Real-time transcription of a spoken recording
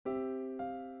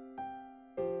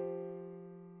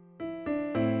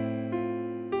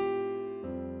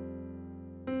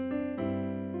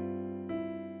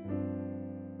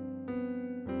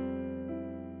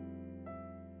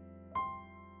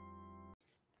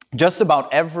Just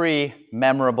about every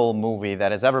memorable movie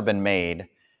that has ever been made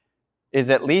is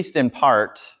at least in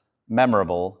part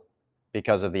memorable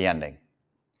because of the ending.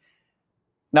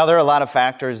 Now, there are a lot of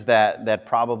factors that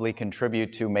probably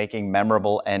contribute to making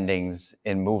memorable endings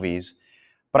in movies,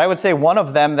 but I would say one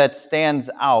of them that stands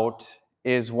out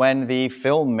is when the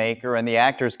filmmaker and the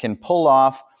actors can pull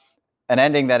off an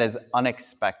ending that is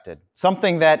unexpected,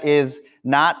 something that is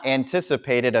not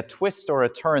anticipated, a twist or a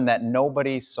turn that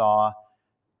nobody saw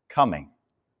coming.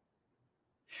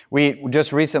 We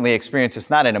just recently experienced this,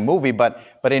 not in a movie, but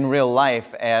in real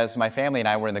life, as my family and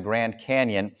I were in the Grand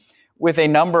Canyon with a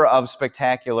number of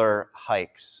spectacular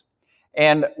hikes.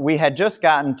 And we had just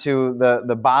gotten to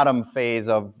the bottom phase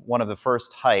of one of the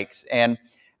first hikes. And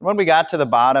when we got to the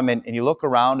bottom and you look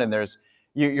around and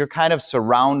you're kind of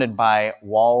surrounded by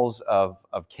walls of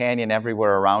canyon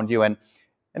everywhere around you, and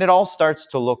it all starts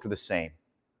to look the same.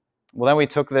 Well, then we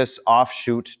took this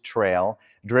offshoot trail,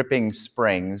 Dripping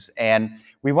Springs, and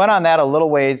we went on that a little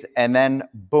ways, and then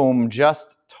boom,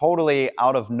 just totally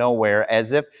out of nowhere,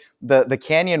 as if the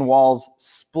canyon walls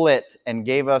split and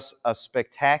gave us a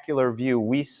spectacular view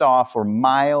we saw for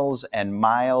miles and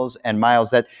miles and miles.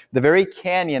 That the very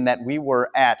canyon that we were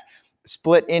at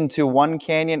split into one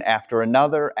canyon after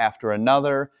another, after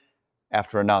another,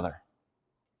 after another.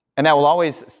 And that will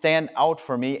always stand out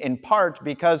for me, in part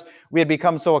because we had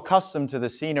become so accustomed to the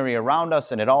scenery around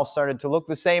us and it all started to look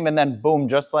the same. And then boom,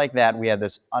 just like that, we had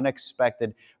this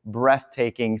unexpected,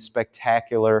 breathtaking,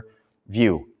 spectacular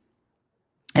view.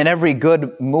 And every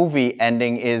good movie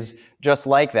ending is just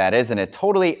like that, isn't it?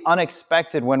 Totally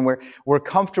unexpected when we're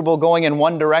comfortable going in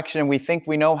one direction and we think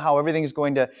we know how everything's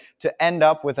going to end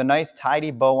up with a nice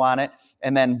tidy bow on it.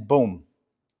 And then boom,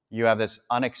 you have this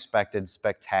unexpected,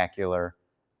 spectacular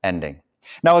ending.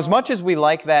 Now, as much as we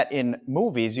like that in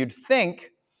movies, you'd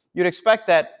expect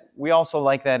that we also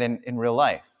like that in real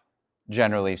life,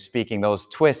 generally speaking, those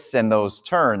twists and those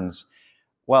turns.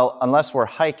 Well, unless we're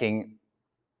hiking,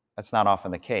 that's not often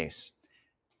the case.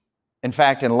 In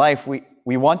fact, in life,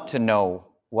 we want to know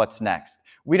what's next.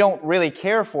 We don't really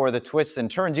care for the twists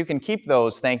and turns. You can keep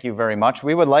those, thank you very much.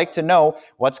 We would like to know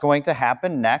what's going to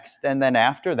happen next, and then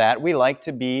after that, we like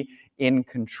to be in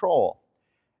control.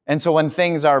 And so when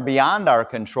things are beyond our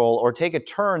control or take a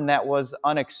turn that was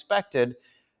unexpected,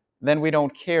 then we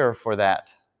don't care for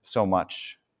that so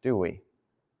much, do we?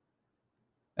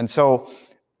 And so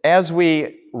as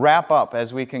we wrap up,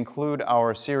 as we conclude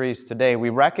our series today, we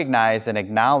recognize and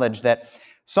acknowledge that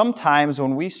sometimes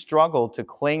when we struggle to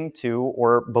cling to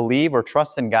or believe or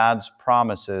trust in God's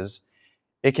promises,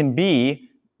 it can be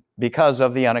because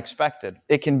of the unexpected.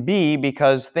 It can be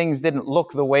because things didn't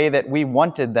look the way that we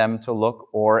wanted them to look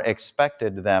or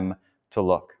expected them to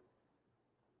look.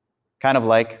 Kind of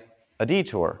like a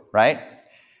detour, right?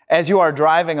 As you are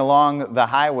driving along the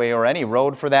highway or any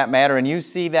road for that matter, and you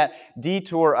see that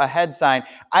detour ahead sign,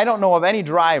 I don't know of any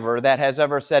driver that has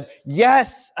ever said,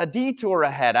 "Yes, a detour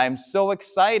ahead. I'm so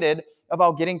excited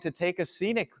about getting to take a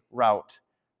scenic route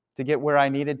to get where I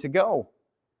needed to go."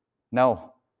 No.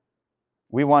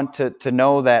 We want to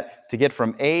know that to get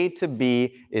from A to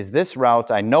B is this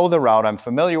route. I know the route. I'm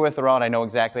familiar with the route. I know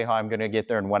exactly how I'm going to get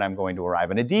there and when I'm going to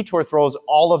arrive. And a detour throws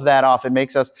all of that off. It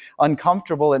makes us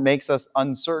uncomfortable. It makes us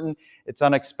uncertain. It's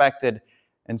unexpected.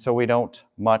 And so we don't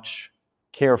much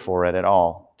care for it at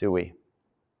all, do we?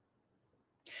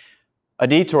 A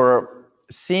detour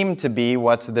seemed to be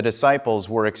what the disciples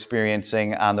were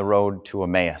experiencing on the road to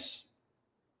Emmaus.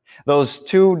 Those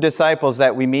two disciples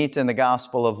that we meet in the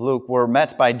Gospel of Luke were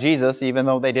met by Jesus, even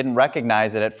though they didn't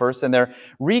recognize it at first, and they're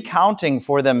recounting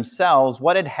for themselves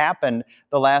what had happened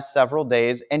the last several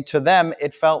days, and to them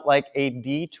it felt like a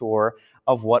detour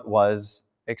of what was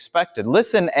expected.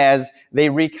 Listen as they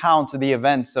recount the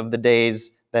events of the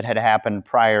days that had happened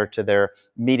prior to their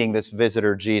meeting this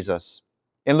visitor, Jesus.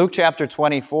 In Luke chapter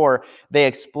 24, they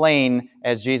explain,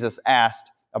 as Jesus asked,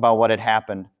 about what had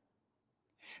happened.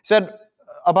 He said,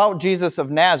 about Jesus of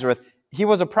Nazareth, he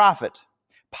was a prophet,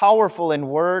 powerful in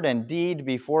word and deed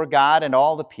before God and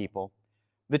all the people.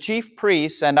 The chief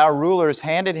priests and our rulers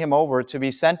handed him over to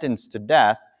be sentenced to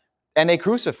death, and they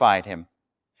crucified him.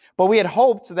 But we had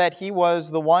hoped that he was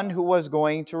the one who was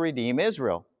going to redeem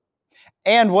Israel.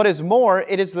 And what is more,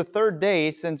 it is the third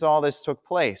day since all this took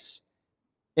place.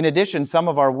 In addition, some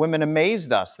of our women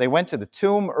amazed us. They went to the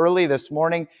tomb early this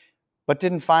morning, but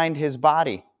didn't find his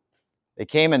body. They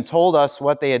came and told us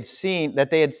what they had seen, that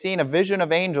they had seen a vision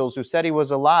of angels who said he was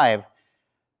alive.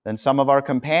 Then some of our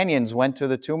companions went to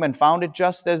the tomb and found it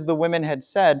just as the women had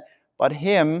said, but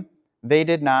him they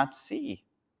did not see.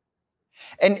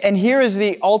 And here is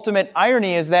the ultimate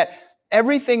irony, is that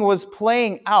everything was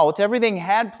playing out. Everything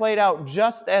had played out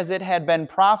just as it had been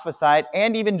prophesied,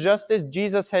 and even just as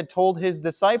Jesus had told his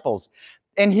disciples.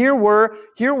 And here were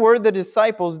the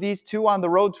disciples, these two on the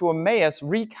road to Emmaus,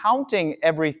 recounting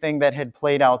everything that had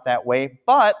played out that way,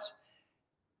 but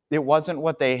it wasn't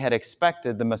what they had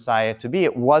expected the Messiah to be.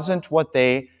 It wasn't what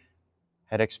they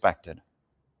had expected.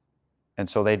 And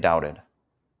so they doubted.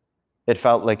 It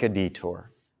felt like a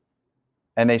detour.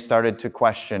 And they started to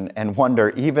question and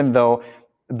wonder, even though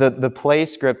the play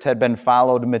script had been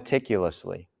followed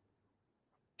meticulously.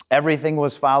 Everything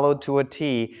was followed to a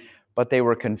T, but they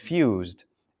were confused.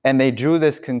 And they drew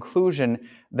this conclusion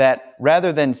that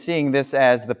rather than seeing this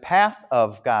as the path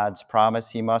of God's promise,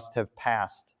 he must have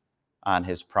passed on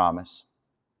his promise.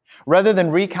 Rather than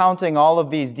recounting all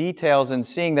of these details and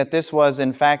seeing that this was,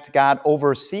 in fact, God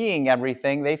overseeing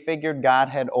everything, they figured God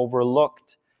had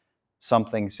overlooked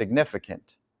something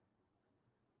significant.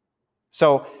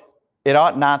 So it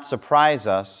ought not surprise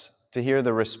us to hear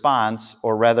the response,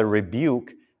 or rather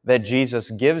rebuke, that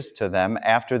Jesus gives to them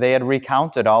after they had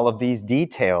recounted all of these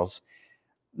details.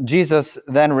 Jesus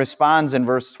then responds in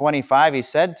verse 25. He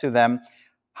said to them,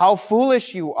 "How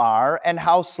foolish you are, and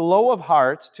how slow of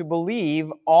heart to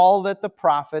believe all that the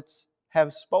prophets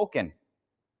have spoken."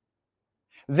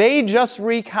 They just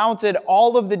recounted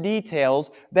all of the details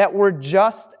that were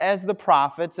just as the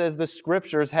prophets, as the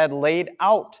scriptures had laid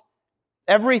out.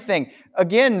 Everything.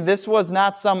 Again, this was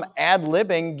not some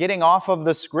ad-libbing, getting off of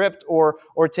the script, or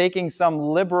taking some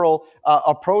liberal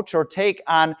approach or take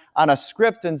on a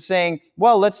script and saying,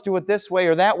 well, let's do it this way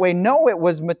or that way. No, it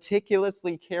was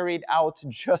meticulously carried out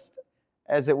just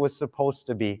as it was supposed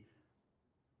to be.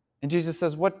 And Jesus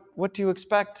says, what do you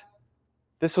expect?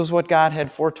 This was what God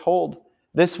had foretold.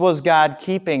 This was God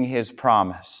keeping his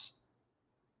promise.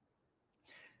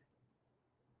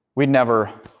 We'd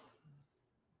never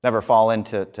fall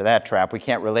into that trap. We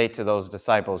can't relate to those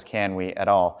disciples, can we, at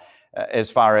all,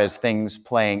 as far as things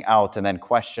playing out and then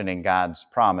questioning God's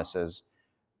promises.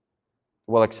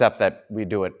 We'll accept that we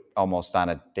do it almost on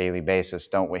a daily basis,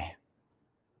 don't we?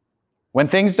 When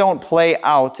things don't play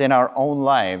out in our own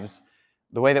lives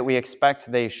the way that we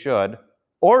expect they should,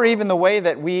 or even the way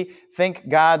that we think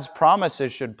God's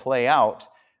promises should play out,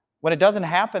 when it doesn't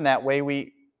happen that way,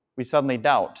 we suddenly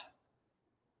doubt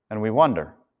and we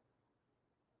wonder,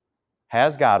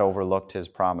 has God overlooked his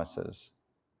promises?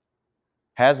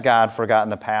 Has God forgotten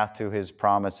the path to his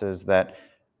promises that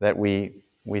we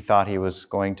thought he was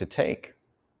going to take?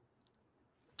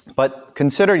 But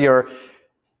consider your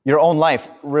own life.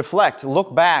 Reflect,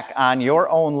 look back on your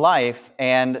own life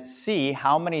and see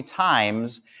how many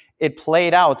times it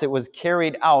played out, it was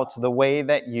carried out the way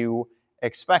that you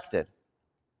expected.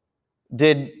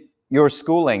 Did your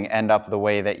schooling end up the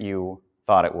way that you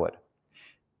thought it would?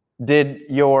 Did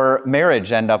your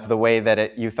marriage end up the way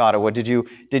that you thought it would? Did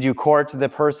you court the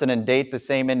person and date the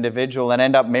same individual and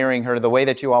end up marrying her the way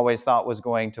that you always thought was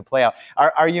going to play out?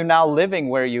 Are you now living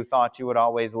where you thought you would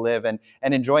always live and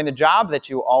enjoying the job that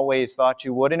you always thought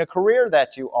you would, in a career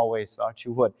that you always thought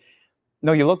you would?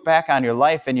 No, you look back on your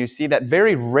life and you see that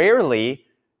very rarely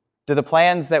do the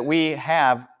plans that we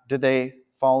have, do they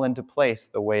fall into place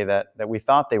the way that we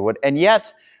thought they would. And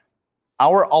yet,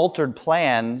 our altered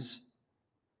plans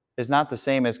is not the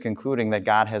same as concluding that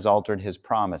God has altered his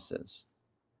promises.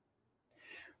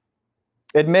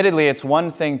 Admittedly, it's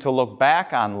one thing to look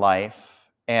back on life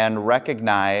and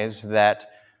recognize that,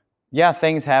 yeah,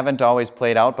 things haven't always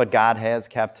played out, but God has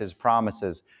kept his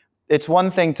promises. It's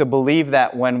one thing to believe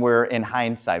that when we're in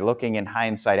hindsight, looking in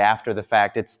hindsight after the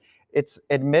fact. It's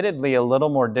admittedly a little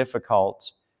more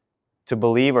difficult to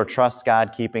believe or trust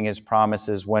God keeping his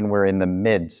promises when we're in the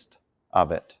midst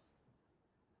of it.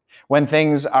 When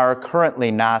things are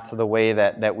currently not the way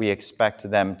that we expect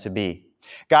them to be.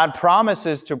 God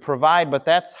promises to provide, but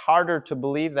that's harder to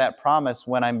believe that promise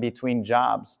when I'm between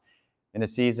jobs in a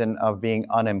season of being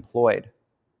unemployed.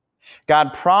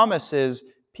 God promises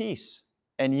peace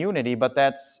and unity, but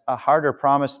that's a harder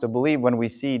promise to believe when we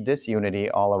see disunity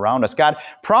all around us. God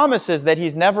promises that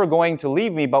he's never going to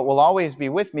leave me, but will always be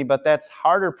with me, but that's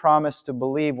harder promise to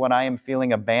believe when I am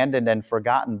feeling abandoned and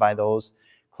forgotten by those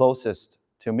closest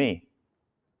to me.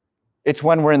 It's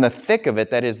when we're in the thick of it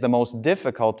that is the most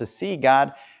difficult to see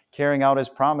God carrying out his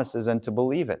promises and to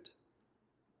believe it.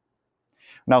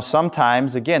 Now,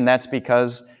 sometimes, again, that's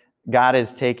because God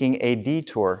is taking a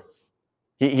detour.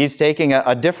 He's taking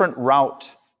a different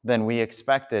route than we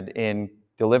expected in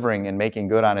delivering and making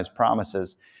good on his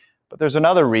promises. But there's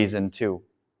another reason, too.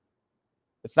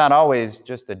 It's not always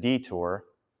just a detour.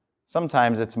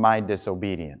 Sometimes it's my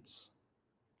disobedience.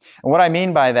 And what I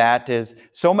mean by that is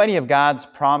so many of God's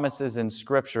promises in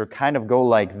Scripture kind of go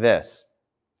like this.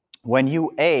 When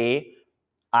you A,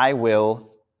 I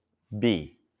will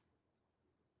B.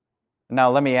 Now,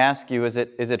 let me ask you, is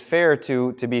it fair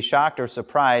to be shocked or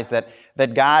surprised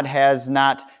that God has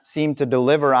not seemed to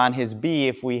deliver on his B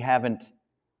if we haven't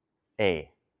A?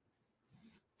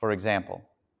 For example,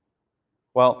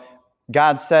 well,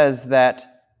 God says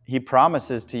that he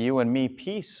promises to you and me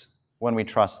peace when we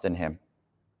trust in him.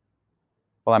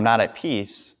 Well, I'm not at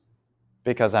peace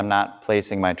because I'm not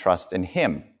placing my trust in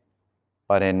him,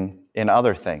 but in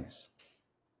other things.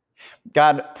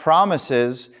 God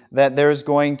promises that there's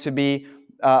going to be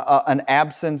an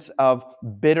absence of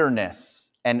bitterness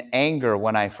and anger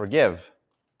when I forgive.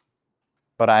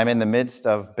 But I'm in the midst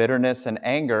of bitterness and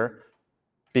anger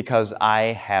because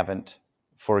I haven't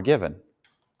forgiven.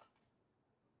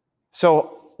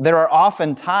 So there are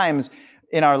often times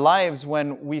in our lives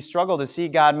when we struggle to see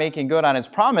God making good on his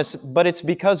promise, but it's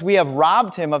because we have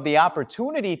robbed him of the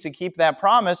opportunity to keep that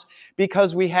promise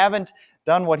because we haven't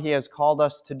done what he has called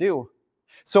us to do.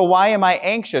 So why am I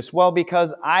anxious? Well,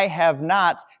 because I have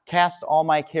not cast all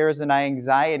my cares and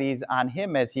anxieties on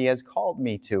him as he has called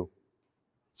me to.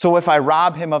 So if I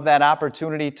rob him of that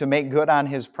opportunity to make good on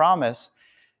his promise,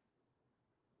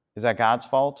 is that God's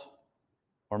fault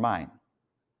or mine?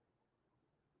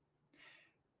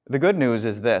 The good news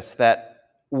is this, that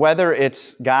whether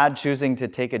it's God choosing to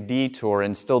take a detour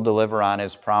and still deliver on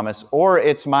his promise, or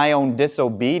it's my own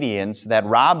disobedience that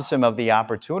robs him of the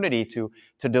opportunity to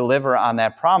deliver on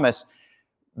that promise,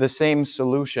 the same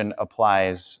solution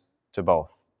applies to both.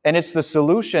 And it's the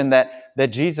solution that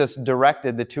Jesus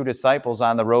directed the two disciples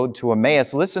on the road to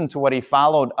Emmaus. Listen to what he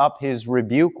followed up his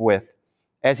rebuke with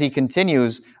as he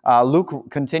continues. Luke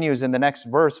continues in the next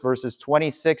verse, verses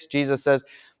 26. Jesus says,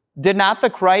 "Did not the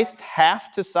Christ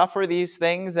have to suffer these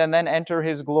things and then enter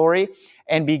his glory?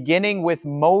 And beginning with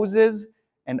Moses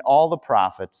and all the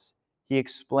prophets, he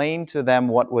explained to them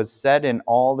what was said in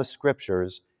all the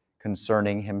scriptures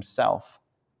concerning himself."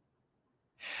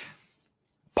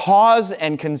 Pause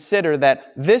and consider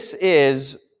that this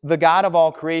is the God of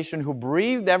all creation who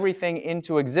breathed everything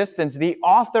into existence, the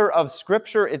author of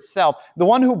Scripture itself, the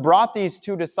one who brought these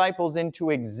two disciples into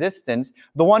existence,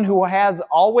 the one who has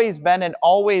always been and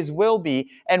always will be.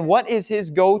 And what is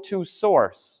his go-to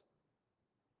source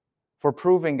for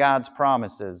proving God's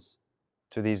promises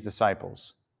to these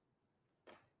disciples?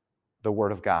 The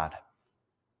Word of God,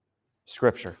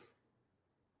 Scripture.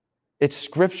 It's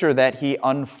Scripture that he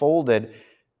unfolded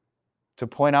to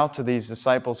point out to these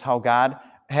disciples how God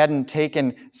hadn't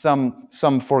taken some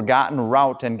forgotten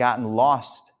route and gotten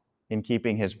lost in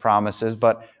keeping his promises,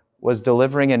 but was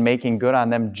delivering and making good on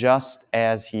them just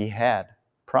as he had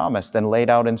promised and laid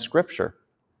out in Scripture.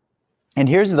 And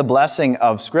here's the blessing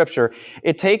of Scripture.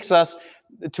 It takes us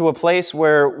to a place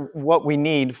where what we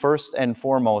need, first and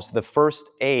foremost, the first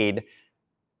aid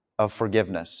of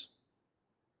forgiveness.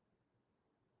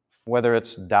 Whether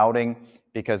it's doubting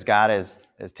because God has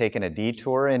taken a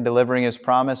detour in delivering his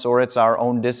promise, or it's our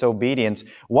own disobedience.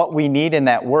 What we need in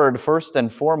that word, first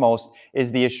and foremost,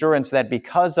 is the assurance that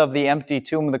because of the empty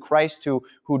tomb, the Christ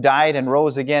who died and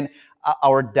rose again,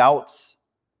 our doubts,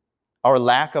 our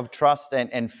lack of trust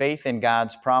and faith in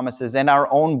God's promises, and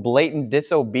our own blatant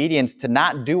disobedience to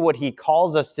not do what he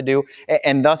calls us to do,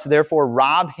 and thus, therefore,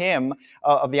 rob him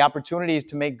of the opportunities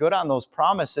to make good on those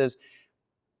promises,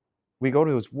 we go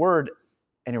to his word,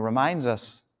 and it reminds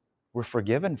us we're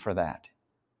forgiven for that.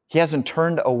 He hasn't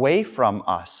turned away from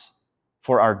us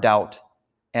for our doubt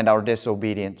and our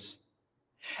disobedience.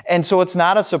 And so it's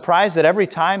not a surprise that every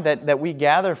time that we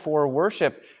gather for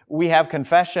worship, we have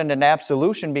confession and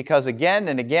absolution, because again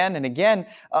and again and again,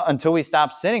 until we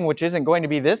stop sinning, which isn't going to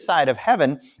be this side of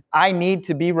heaven, I need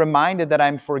to be reminded that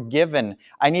I'm forgiven.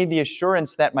 I need the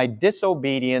assurance that my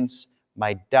disobedience,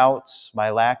 my doubts,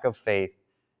 my lack of faith,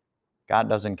 God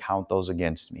doesn't count those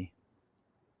against me.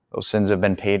 Those sins have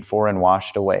been paid for and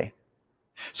washed away.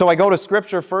 So I go to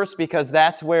Scripture first because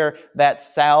that's where that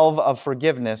salve of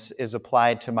forgiveness is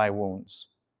applied to my wounds.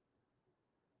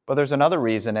 But there's another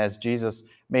reason, as Jesus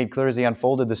made clear as he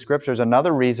unfolded the Scriptures,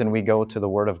 another reason we go to the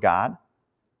Word of God.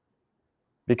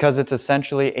 Because it's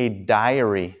essentially a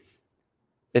diary.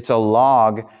 It's a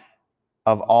log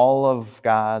of all of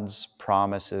God's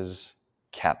promises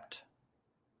kept.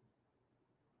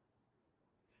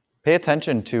 Pay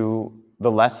attention to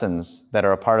the lessons that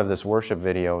are a part of this worship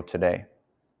video today.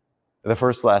 The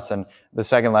first lesson, the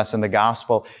second lesson, the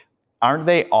gospel, aren't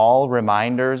they all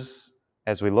reminders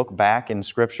as we look back in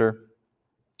Scripture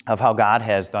of how God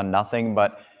has done nothing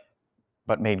but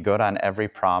made good on every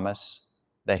promise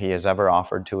that he has ever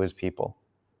offered to his people?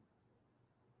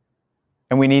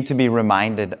 And we need to be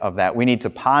reminded of that. We need to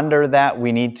ponder that.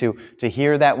 We need to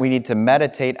hear that. We need to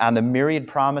meditate on the myriad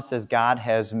promises God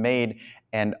has made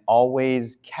and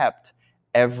always kept,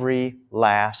 every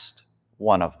last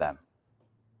one of them.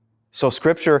 So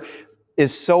Scripture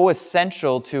is so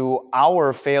essential to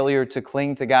our failure to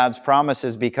cling to God's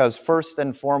promises because first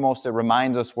and foremost, it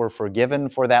reminds us we're forgiven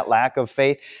for that lack of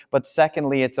faith. But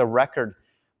secondly, it's a record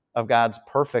of God's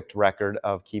perfect record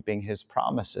of keeping His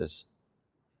promises.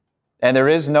 And there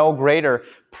is no greater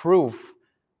proof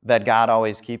that God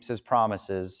always keeps His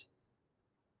promises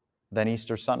than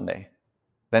Easter Sunday,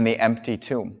 than the empty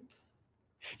tomb.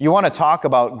 You want to talk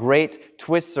about great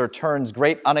twists or turns,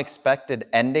 great unexpected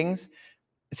endings?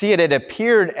 See, it had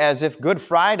appeared as if Good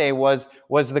Friday was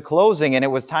the closing and it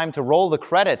was time to roll the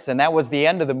credits and that was the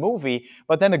end of the movie.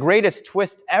 But then the greatest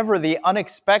twist ever, the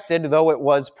unexpected, though it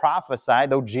was prophesied,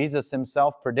 though Jesus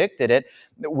Himself predicted it,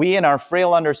 we in our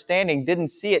frail understanding didn't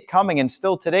see it coming and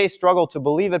still today struggle to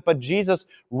believe it. But Jesus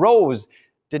rose,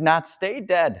 did not stay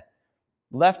dead,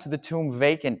 left the tomb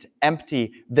vacant,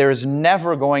 empty. There's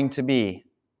never going to be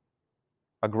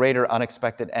a greater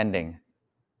unexpected ending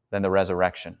than the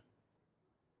resurrection.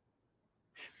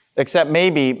 Except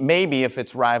maybe if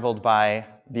it's rivaled by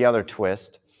the other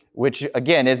twist, which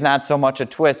again is not so much a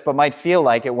twist, but might feel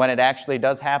like it when it actually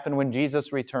does happen when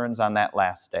Jesus returns on that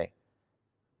last day.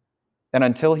 And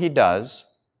until He does,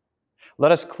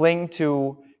 let us cling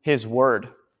to His word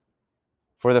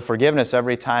for the forgiveness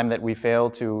every time that we fail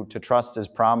to trust His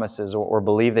promises or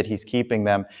believe that He's keeping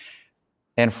them,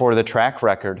 and for the track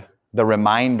record, the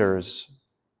reminders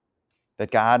that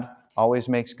God always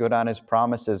makes good on His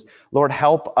promises. Lord,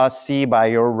 help us see by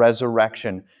Your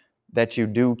resurrection that You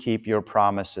do keep Your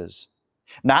promises.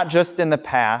 Not just in the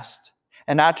past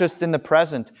and not just in the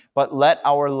present, but let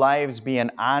our lives be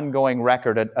an ongoing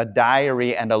record, a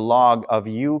diary and a log of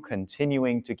You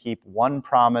continuing to keep one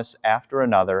promise after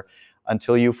another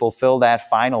until You fulfill that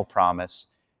final promise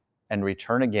and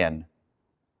return again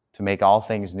to make all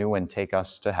things new and take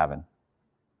us to heaven.